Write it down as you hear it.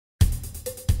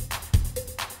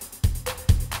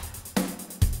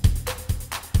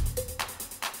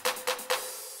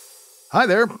Hi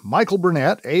there, Michael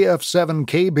Burnett,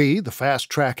 AF7KB, the Fast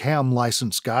Track Ham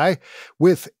license guy,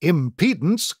 with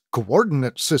impedance,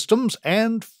 coordinate systems,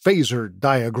 and phasor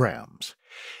diagrams.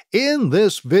 In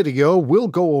this video, we'll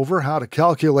go over how to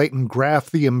calculate and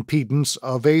graph the impedance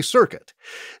of a circuit.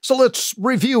 So let's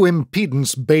review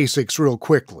impedance basics real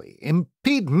quickly.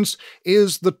 Impedance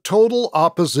is the total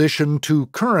opposition to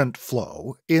current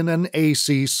flow in an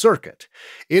AC circuit.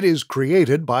 It is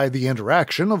created by the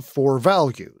interaction of four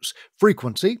values: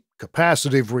 frequency,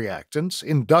 capacitive reactance,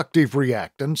 inductive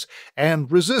reactance,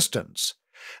 and resistance.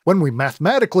 When we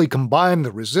mathematically combine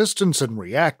the resistance and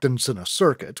reactance in a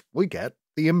circuit, we get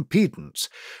the impedance,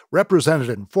 represented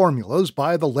in formulas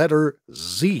by the letter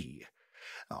Z.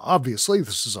 Now, obviously,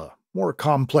 this is a more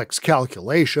complex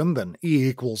calculation than E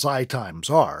equals I times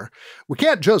R. We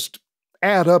can't just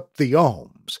add up the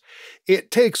ohms.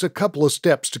 It takes a couple of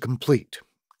steps to complete.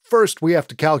 First, we have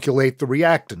to calculate the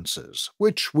reactances,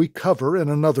 which we cover in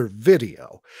another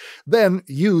video. Then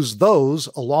use those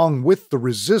along with the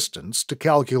resistance to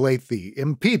calculate the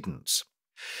impedance.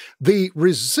 The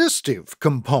resistive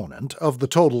component of the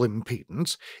total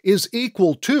impedance is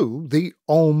equal to the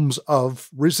ohms of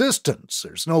resistance.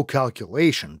 There's no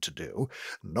calculation to do,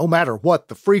 no matter what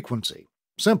the frequency.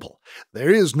 Simple. There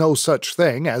is no such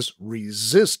thing as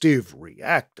resistive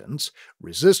reactance.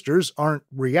 Resistors aren't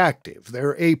reactive.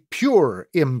 They're a pure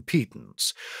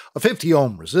impedance. A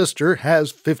 50-ohm resistor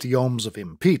has 50 ohms of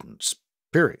impedance,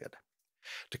 period.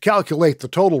 To calculate the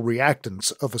total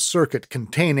reactance of a circuit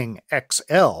containing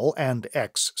XL and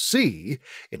XC,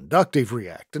 inductive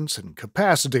reactance and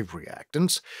capacitive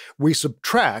reactance, we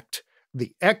subtract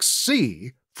the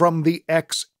XC from the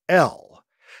XL.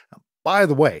 Now, by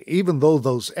the way, even though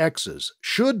those X's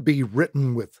should be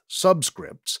written with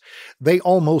subscripts, they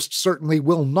almost certainly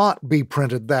will not be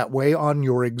printed that way on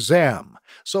your exam.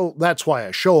 So that's why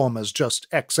I show them as just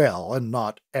XL and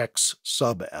not X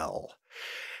sub L.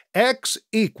 X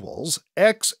equals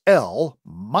XL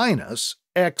minus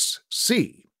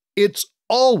XC. It's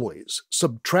always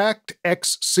subtract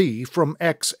XC from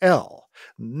XL,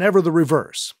 never the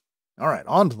reverse. All right,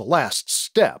 on to the last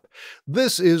step.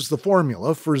 This is the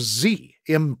formula for Z,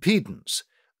 impedance.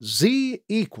 Z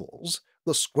equals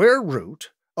the square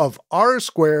root of R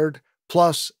squared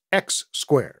plus X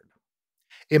squared.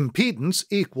 Impedance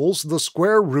equals the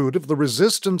square root of the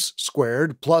resistance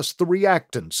squared plus the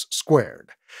reactance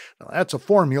squared. Now, that's a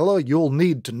formula you'll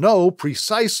need to know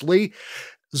precisely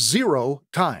 0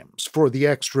 times for the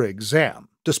extra exam,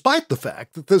 despite the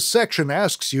fact that this section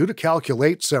asks you to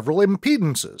calculate several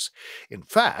impedances. In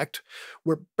fact,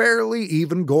 we're barely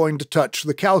even going to touch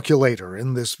the calculator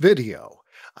in this video.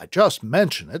 I just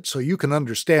mention it so you can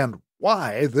understand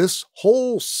why this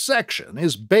whole section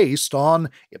is based on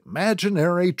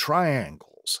imaginary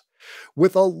triangles.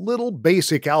 With a little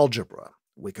basic algebra,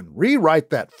 we can rewrite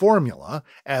that formula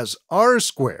as R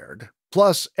squared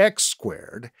plus X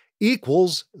squared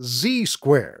equals Z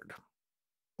squared.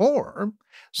 Or,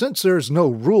 since there's no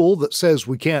rule that says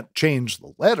we can't change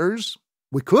the letters,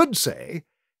 we could say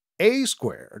A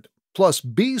squared plus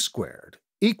B squared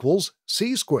equals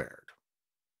C squared.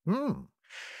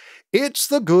 It's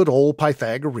the good old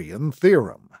Pythagorean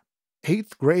theorem.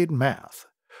 8th grade math.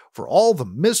 For all the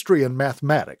mystery and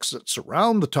mathematics that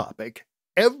surround the topic,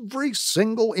 every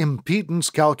single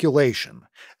impedance calculation,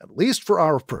 at least for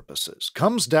our purposes,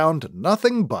 comes down to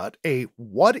nothing but a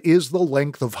what is the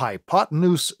length of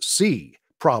hypotenuse C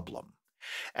problem.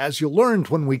 As you learned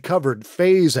when we covered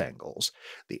phase angles,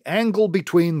 the angle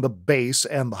between the base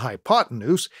and the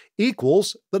hypotenuse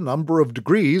equals the number of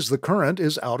degrees the current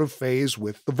is out of phase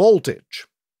with the voltage.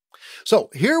 So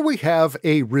here we have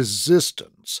a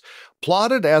resistance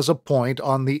plotted as a point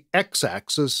on the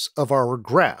x-axis of our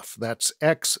graph. That's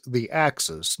x the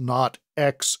axis, not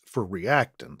x for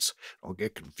reactance. Don't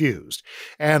get confused.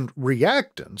 And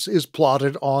reactance is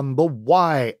plotted on the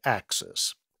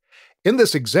y-axis. In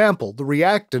this example, the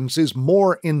reactance is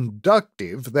more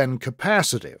inductive than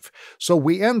capacitive, so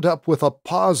we end up with a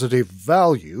positive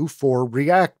value for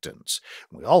reactance.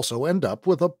 We also end up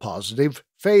with a positive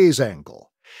phase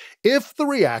angle. If the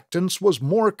reactance was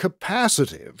more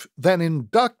capacitive than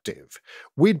inductive,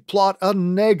 we'd plot a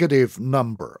negative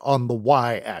number on the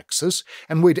y-axis,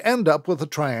 and we'd end up with a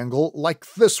triangle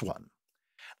like this one.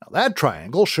 Now, that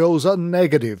triangle shows a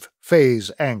negative phase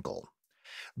angle.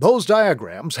 Those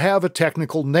diagrams have a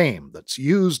technical name that's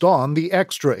used on the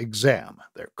extra exam.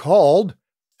 They're called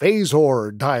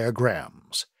Phasor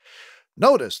diagrams.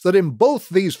 Notice that in both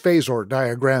these Phasor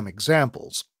diagram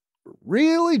examples, we're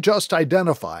really just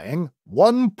identifying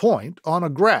one point on a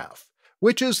graph,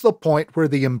 which is the point where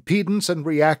the impedance and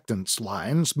reactance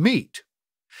lines meet.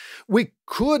 We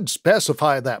could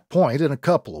specify that point in a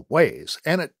couple of ways,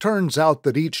 and it turns out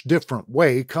that each different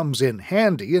way comes in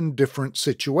handy in different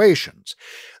situations.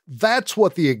 That's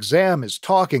what the exam is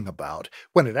talking about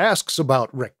when it asks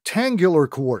about rectangular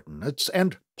coordinates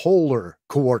and polar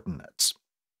coordinates.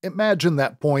 Imagine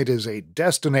that point is a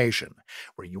destination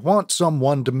where you want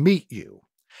someone to meet you.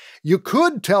 You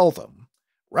could tell them,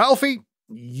 Ralphie,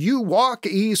 you walk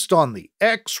east on the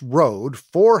X road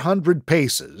 400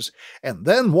 paces, and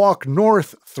then walk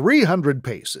north 300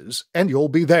 paces, and you'll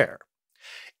be there.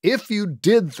 If you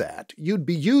did that, you'd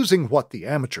be using what the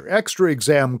amateur extra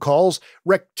exam calls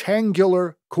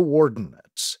rectangular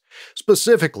coordinates.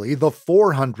 Specifically, the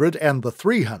 400 and the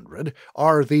 300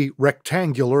 are the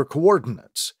rectangular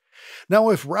coordinates. Now,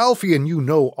 if Ralphie and you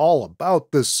know all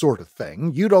about this sort of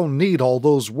thing, you don't need all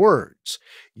those words.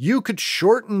 You could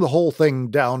shorten the whole thing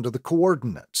down to the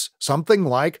coordinates, something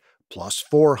like plus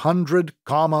 400,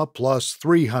 plus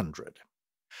 300.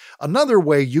 Another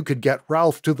way you could get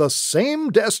Ralph to the same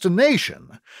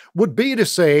destination would be to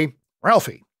say,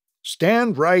 Ralphie,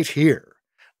 stand right here.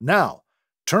 Now,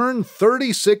 turn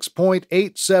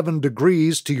 36.87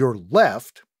 degrees to your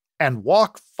left and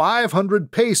walk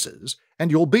 500 paces,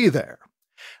 and you'll be there.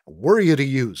 Were you to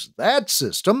use that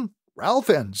system, Ralph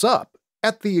ends up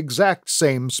at the exact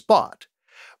same spot.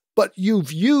 But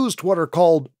you've used what are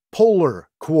called polar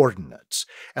coordinates,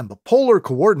 and the polar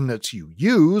coordinates you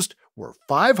used were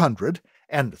 500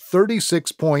 and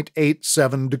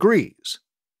 36.87 degrees.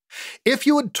 If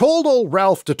you had told old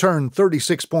Ralph to turn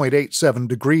 36.87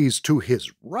 degrees to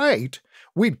his right,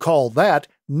 we'd call that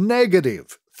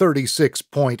negative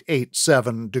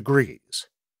 36.87 degrees.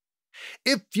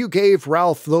 If you gave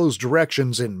Ralph those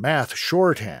directions in math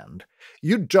shorthand,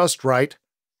 you'd just write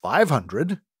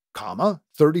 500,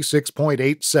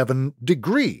 36.87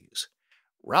 degrees.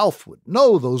 Ralph would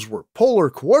know those were polar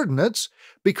coordinates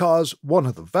because one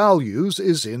of the values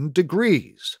is in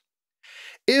degrees.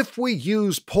 If we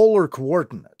use polar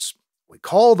coordinates, we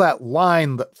call that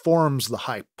line that forms the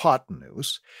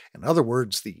hypotenuse, in other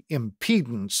words, the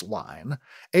impedance line,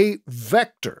 a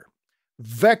vector.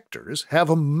 Vectors have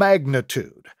a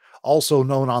magnitude, also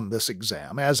known on this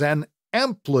exam as an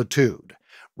amplitude,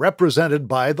 represented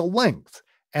by the length,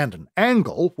 and an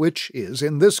angle, which is,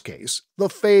 in this case, the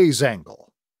phase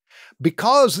angle.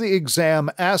 Because the exam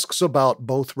asks about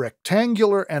both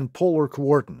rectangular and polar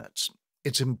coordinates,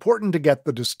 it's important to get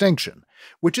the distinction,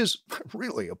 which is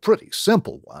really a pretty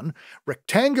simple one.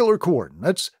 Rectangular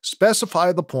coordinates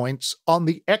specify the points on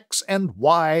the x and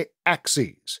y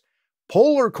axes.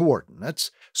 Polar coordinates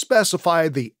specify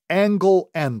the angle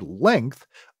and length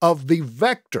of the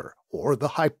vector, or the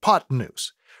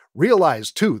hypotenuse.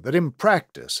 Realize, too, that in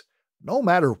practice, no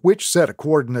matter which set of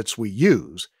coordinates we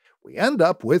use, we end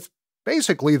up with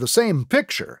basically the same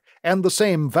picture and the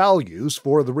same values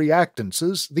for the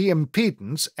reactances, the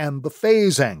impedance, and the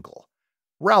phase angle.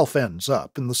 Ralph ends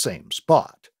up in the same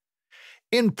spot.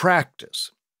 In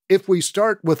practice, if we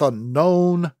start with a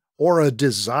known or a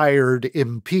desired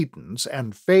impedance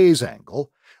and phase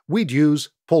angle, we'd use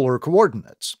polar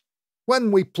coordinates.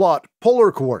 When we plot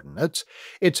polar coordinates,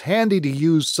 it's handy to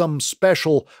use some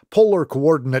special polar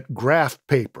coordinate graph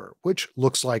paper, which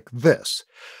looks like this.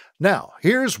 Now,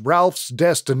 here's Ralph's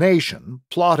destination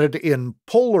plotted in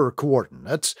polar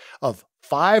coordinates of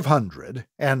 500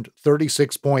 and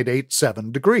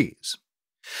 36.87 degrees.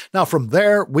 Now, from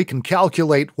there, we can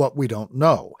calculate what we don't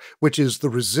know, which is the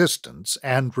resistance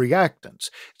and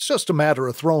reactance. It's just a matter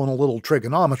of throwing a little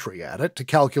trigonometry at it to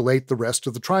calculate the rest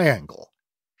of the triangle.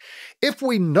 If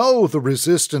we know the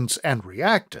resistance and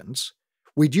reactance,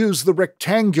 we'd use the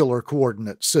rectangular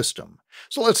coordinate system.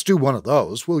 So let's do one of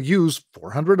those. We'll use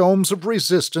 400 ohms of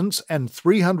resistance and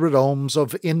 300 ohms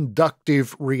of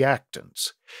inductive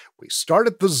reactance. We start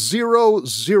at the 0,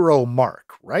 0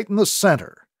 mark, right in the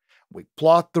center. We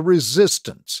plot the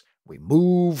resistance. We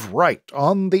move right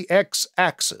on the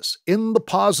x-axis in the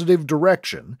positive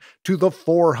direction to the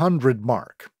 400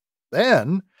 mark.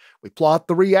 Then we plot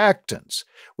the reactance.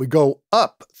 We go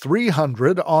up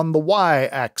 300 on the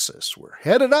y-axis. We're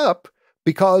headed up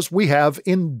because we have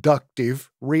inductive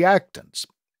reactance.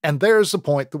 And there's the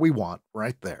point that we want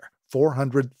right there,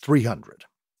 400, 300.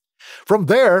 From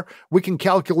there, we can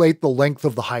calculate the length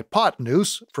of the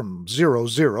hypotenuse from 0,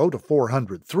 0 to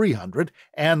 400, 300,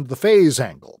 and the phase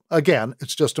angle. Again,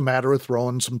 it's just a matter of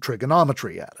throwing some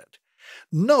trigonometry at it.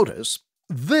 Notice,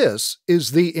 this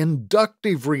is the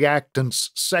inductive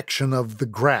reactance section of the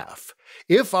graph.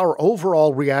 If our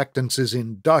overall reactance is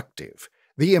inductive,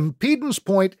 the impedance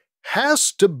point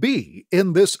has to be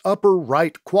in this upper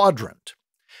right quadrant.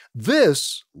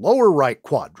 This lower right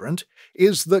quadrant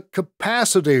is the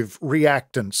capacitive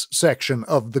reactance section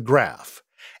of the graph.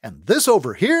 And this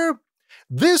over here,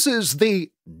 this is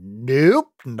the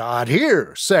nope, not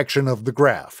here section of the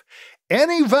graph.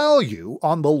 Any value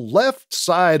on the left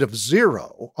side of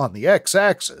 0 on the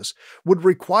x-axis would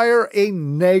require a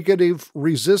negative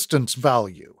resistance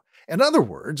value. In other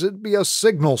words, it'd be a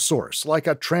signal source like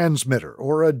a transmitter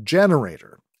or a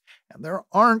generator. And there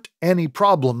aren't any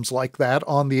problems like that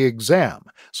on the exam,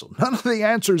 so none of the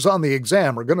answers on the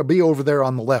exam are going to be over there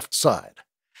on the left side.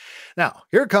 Now,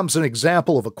 here comes an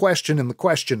example of a question in the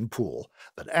question pool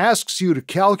that asks you to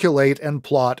calculate and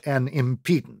plot an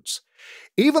impedance.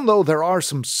 Even though there are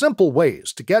some simple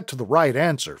ways to get to the right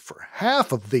answer for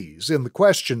half of these in the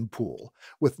question pool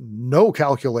with no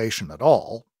calculation at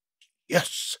all,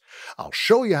 yes, I'll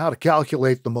show you how to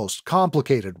calculate the most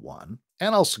complicated one,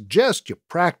 and I'll suggest you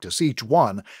practice each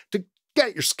one to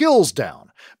get your skills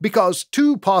down, because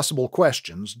 2 possible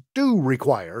questions do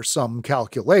require some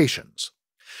calculations.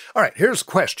 All right, here's a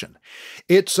question.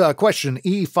 It's question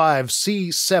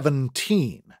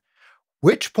E5C17.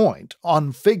 Which point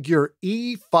on figure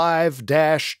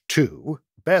E5-2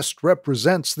 best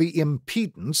represents the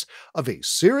impedance of a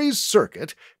series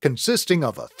circuit consisting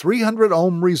of a 300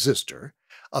 ohm resistor,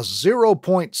 a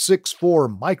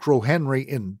 0.64 microhenry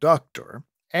inductor,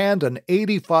 and an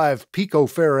 85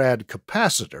 picofarad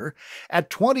capacitor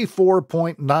at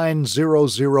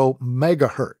 24.900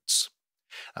 megahertz?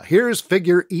 Now here's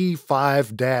figure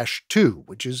E5-2,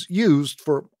 which is used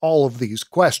for all of these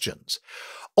questions.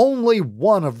 Only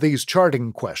one of these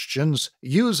charting questions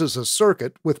uses a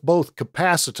circuit with both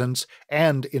capacitance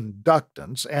and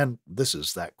inductance, and this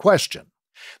is that question.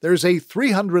 There's a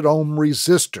 300 ohm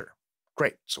resistor.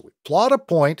 Great, so we plot a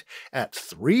point at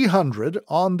 300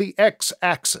 on the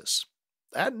x-axis.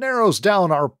 That narrows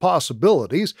down our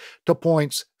possibilities to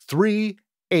points 3,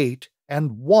 8,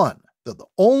 and 1. They're the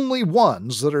only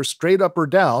ones that are straight up or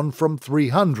down from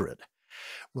 300.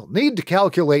 We'll need to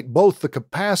calculate both the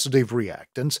capacitive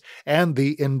reactance and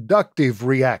the inductive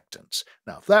reactance.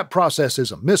 Now, if that process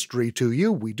is a mystery to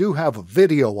you, we do have a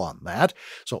video on that,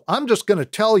 so I'm just going to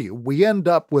tell you we end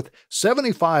up with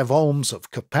 75 ohms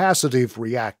of capacitive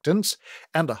reactance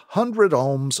and 100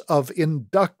 ohms of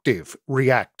inductive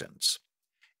reactance.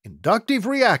 Inductive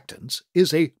reactance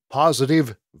is a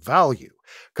positive value.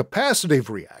 Capacitive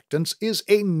reactance is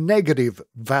a negative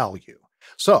value.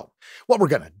 So, what we're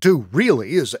going to do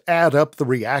really is add up the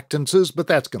reactances, but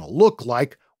that's going to look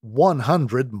like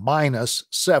 100 minus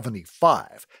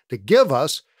 75 to give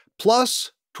us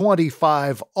plus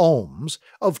 25 ohms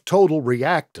of total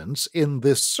reactance in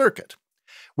this circuit.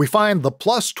 We find the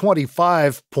plus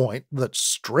 25 point that's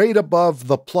straight above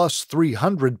the plus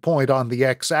 300 point on the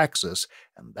x-axis,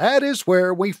 and that is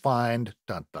where we find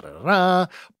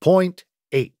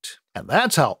 0.8. And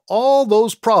that's how all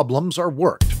those problems are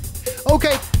worked.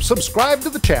 Okay, subscribe to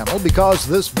the channel because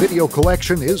this video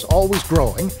collection is always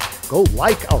growing. Go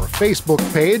like our Facebook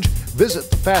page, visit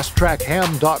the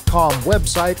fasttrackham.com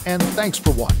website, and thanks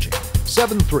for watching.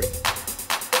 7-3.